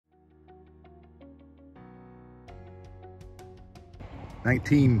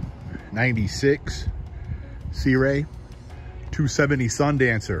1996 Sea Ray 270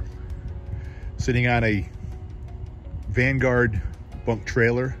 Sundancer, sitting on a Vanguard bunk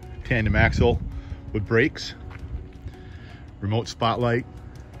trailer, tandem axle with brakes, remote spotlight,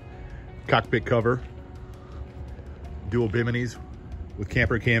 cockpit cover, dual biminis with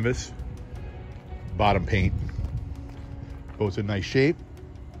camper canvas, bottom paint. Boat's in nice shape,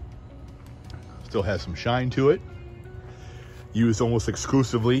 still has some shine to it. Used almost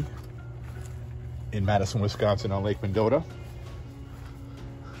exclusively in Madison, Wisconsin on Lake Mendota.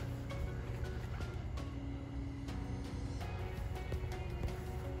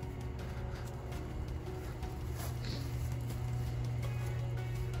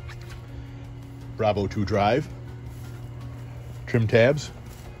 Bravo 2 drive, trim tabs,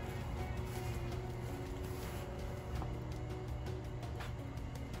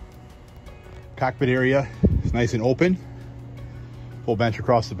 cockpit area is nice and open, full bench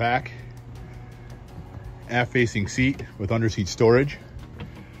across the back, aft facing seat with underseat storage,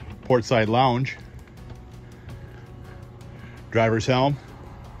 port side lounge, driver's helm,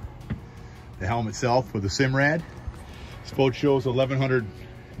 the helm itself with a Simrad. This boat shows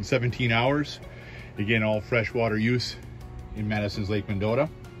 1,117 hours. Again, all freshwater use in Madison's Lake Mendota.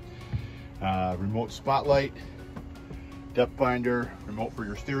 Remote spotlight, depth finder, remote for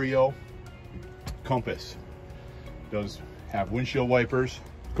your stereo, compass. Does have windshield wipers.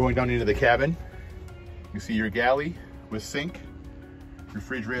 Going down into the cabin, you see your galley with sink,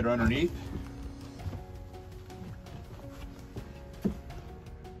 refrigerator underneath,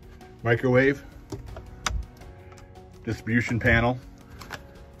 microwave, distribution panel,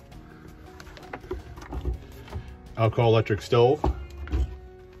 alcohol electric stove,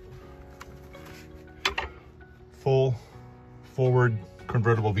 full forward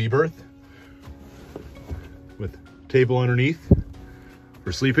convertible V-berth with table underneath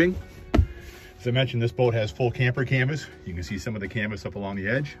for sleeping. As I mentioned, this boat has full camper canvas. You can see some of the canvas up along the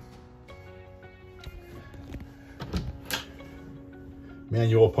edge.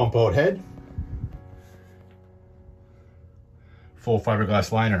 Manual pump out head, full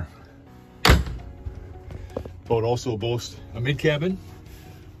fiberglass liner. Boat also boasts a mid cabin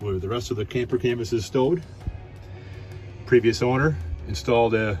where the rest of the camper canvas is stowed. Previous owner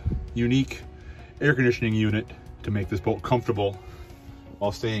installed a unique air conditioning unit to make this boat comfortable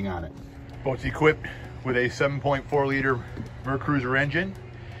while staying on it. Boat's equipped with a 7.4 liter Mercruiser engine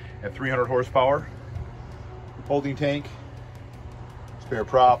at 300 horsepower, holding tank, spare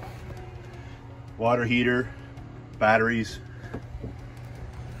prop, water heater, batteries,